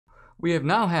We have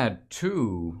now had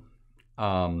two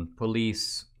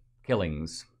police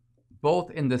killings, both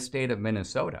in the state of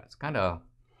Minnesota. It's kind of a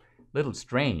little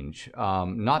strange.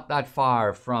 Not that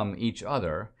far from each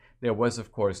other. There was,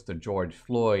 of course, the George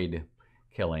Floyd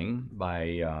killing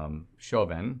by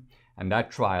Chauvin, and that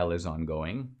trial is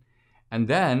ongoing. And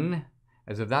then,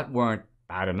 as if that weren't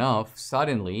bad enough,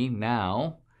 suddenly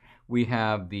now we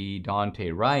have the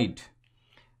Daunte Wright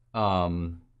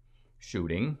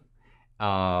shooting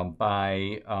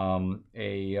by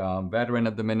a veteran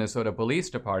of the Minnesota Police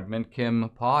Department, Kim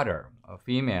Potter, a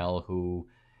female who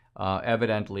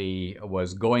evidently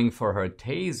was going for her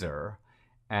taser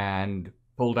and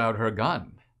pulled out her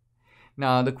gun.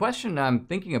 Now, the question I'm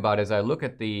thinking about as I look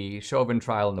at the Chauvin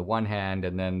trial on the one hand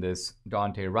and then this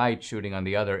Daunte Wright shooting on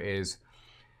the other is,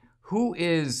 who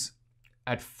is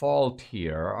at fault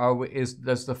here?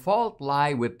 Does the fault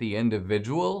lie with the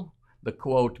individual, the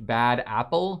quote, bad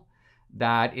apple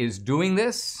that is doing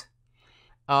this?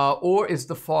 Or is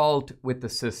the fault with the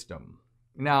system?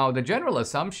 Now, the general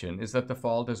assumption is that the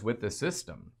fault is with the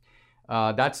system.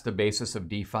 That's the basis of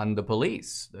defund the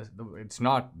police. It's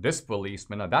not this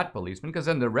policeman or that policeman, because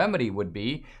then the remedy would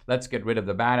be, let's get rid of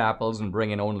the bad apples and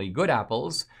bring in only good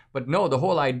apples. But no, the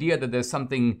whole idea that there's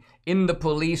something in the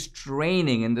police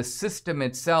training, in the system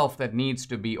itself, that needs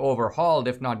to be overhauled,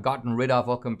 if not gotten rid of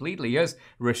or completely. Here's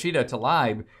Rashida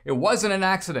Tlaib. It wasn't an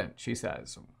accident, she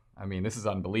says. I mean, this is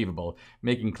unbelievable,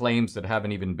 making claims that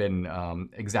haven't even been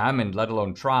examined, let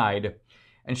alone tried.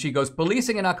 And she goes,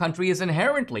 policing in our country is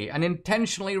inherently and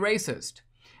intentionally racist.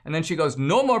 And then she goes,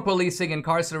 no more policing,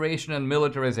 incarceration, and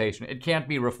militarization. It can't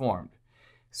be reformed.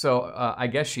 So I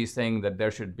guess she's saying that there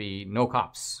should be no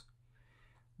cops.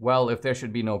 Well, if there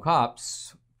should be no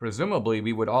cops, presumably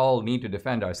we would all need to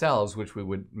defend ourselves, which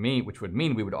would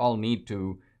mean we would all need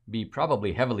to be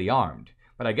probably heavily armed.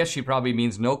 But I guess she probably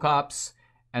means no cops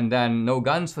and then no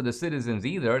guns for the citizens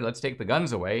either. Let's take the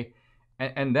guns away.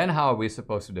 And then how are we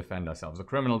supposed to defend ourselves? The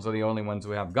criminals are the only ones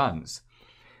who have guns.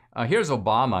 Here's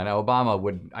Obama. Now, Obama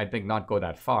would, I think, not go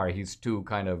that far. He's too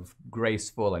kind of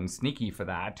graceful and sneaky for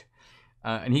that.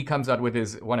 And he comes out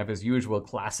with one of his usual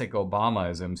classic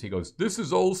Obamaisms. He goes, this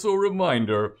is also a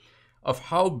reminder of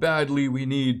how badly we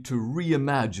need to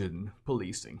reimagine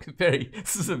policing.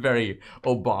 This is a very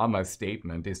Obama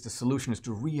statement. The solution is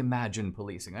to reimagine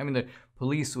policing. I mean, the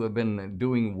police who have been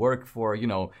doing work for,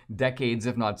 decades,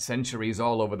 if not centuries,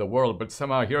 all over the world, but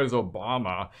somehow here's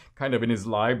Obama kind of in his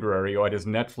library or at his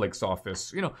Netflix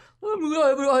office. I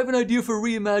have an idea for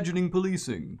reimagining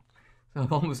policing.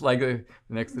 Almost like the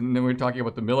next thing, then we're talking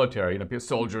about the military.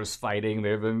 Soldiers fighting.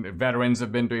 Veterans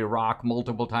have been to Iraq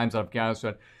multiple times,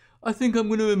 Afghanistan. I think I'm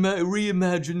going to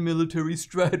reimagine military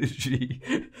strategy.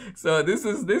 So this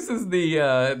is the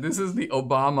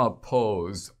Obama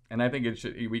pose, and I think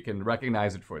we can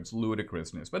recognize it for its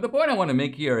ludicrousness. But the point I want to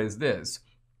make here is this,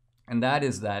 and that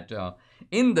is that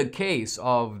in the case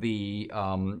of the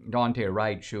Daunte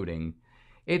Wright shooting,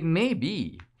 it may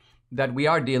be that we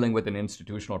are dealing with an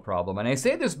institutional problem, and I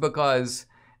say this because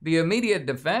the immediate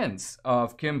defense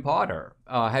of Kim Potter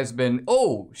has been,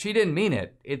 oh, she didn't mean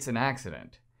it. It's an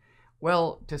accident.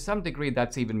 Well, to some degree,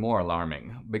 that's even more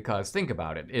alarming, because think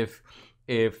about it.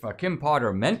 If Kim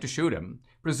Potter meant to shoot him,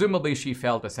 presumably she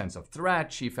felt a sense of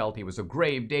threat, she felt he was a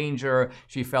grave danger,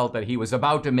 she felt that he was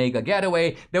about to make a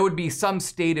getaway, there would be some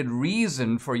stated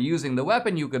reason for using the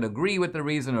weapon. You can agree with the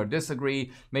reason or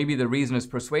disagree, maybe the reason is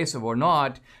persuasive or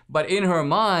not, but in her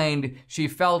mind, she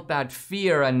felt that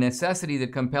fear and necessity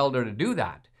that compelled her to do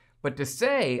that. But to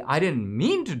say, I didn't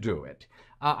mean to do it,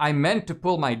 I meant to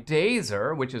pull my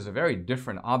taser, which is a very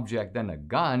different object than a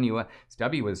gun.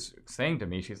 Stubby was saying to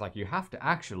me, she's like, you have to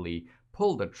actually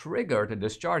pull the trigger to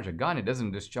discharge a gun. It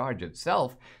doesn't discharge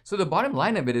itself. So the bottom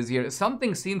line of it is here,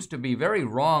 something seems to be very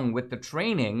wrong with the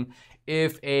training.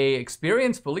 If a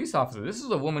experienced police officer, this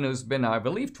is a woman who's been, I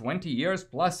believe, 20 years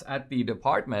plus at the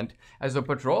department as a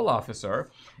patrol officer,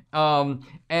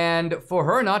 and for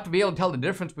her not to be able to tell the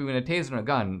difference between a taser and a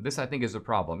gun, this I think is a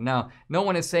problem. Now, no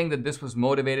one is saying that this was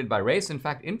motivated by race. In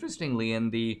fact, interestingly,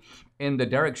 in the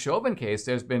Derek Chauvin case,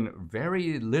 there's been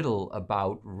very little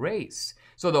about race.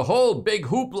 So the whole big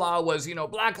hoopla was,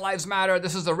 Black Lives Matter,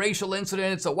 this is a racial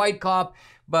incident, it's a white cop.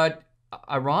 But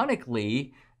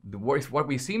ironically, what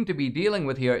we seem to be dealing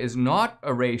with here is not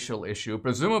a racial issue.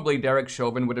 Presumably, Derek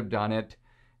Chauvin would have done it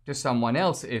to someone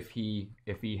else if he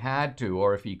had to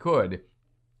or if he could.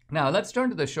 Now, let's turn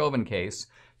to the Chauvin case,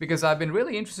 because I've been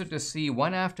really interested to see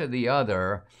one after the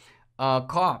other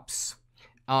cops,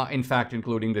 in fact,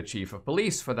 including the chief of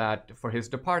police for his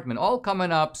department, all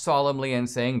coming up solemnly and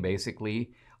saying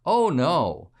basically, oh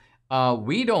no,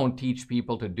 We don't teach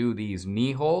people to do these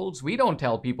knee holds. We don't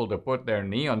tell people to put their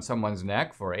knee on someone's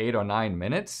neck for 8 or 9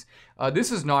 minutes. This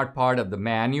is not part of the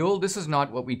manual. This is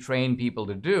not what we train people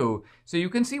to do. So you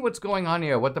can see what's going on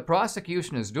here. What the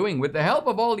prosecution is doing with the help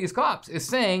of all these cops is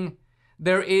saying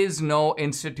there is no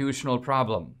institutional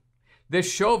problem. This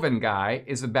Chauvin guy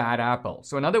is a bad apple.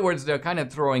 So in other words, they're kind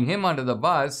of throwing him under the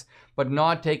bus, but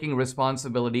not taking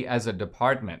responsibility as a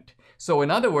department. So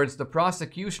in other words, the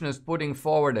prosecution is putting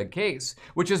forward a case,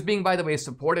 which is being, by the way,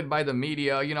 supported by the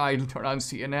media. You know, I turn on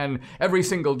CNN every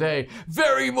single day.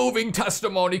 Very moving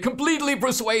testimony, completely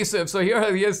persuasive. So here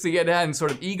is CNN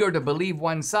sort of eager to believe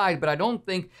one side, but I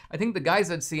think the guys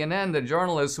at CNN, the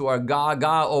journalists who are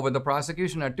gaga over the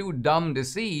prosecution, are too dumb to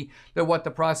see that what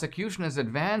the prosecution is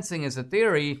advancing is a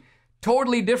theory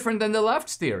totally different than the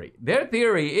left's theory. Their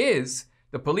theory is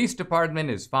the police department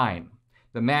is fine.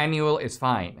 The manual is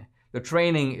fine. The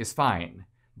training is fine.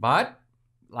 But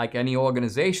like any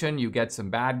organization, you get some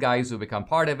bad guys who become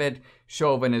part of it.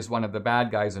 Chauvin is one of the bad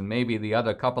guys, and maybe the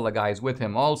other couple of guys with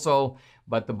him also.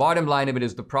 But the bottom line of it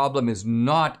is the problem is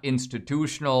not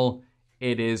institutional.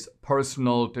 It is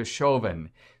personal to Chauvin.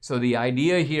 So the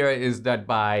idea here is that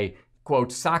by,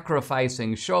 quote,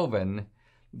 sacrificing Chauvin,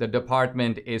 the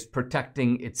department is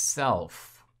protecting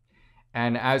itself.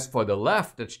 And as for the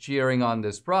left that's cheering on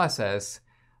this process,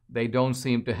 they don't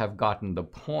seem to have gotten the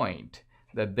point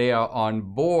that they are on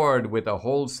board with a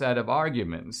whole set of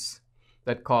arguments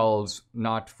that calls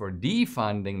not for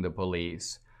defunding the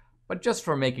police, but just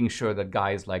for making sure that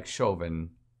guys like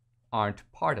Chauvin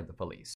aren't part of the police.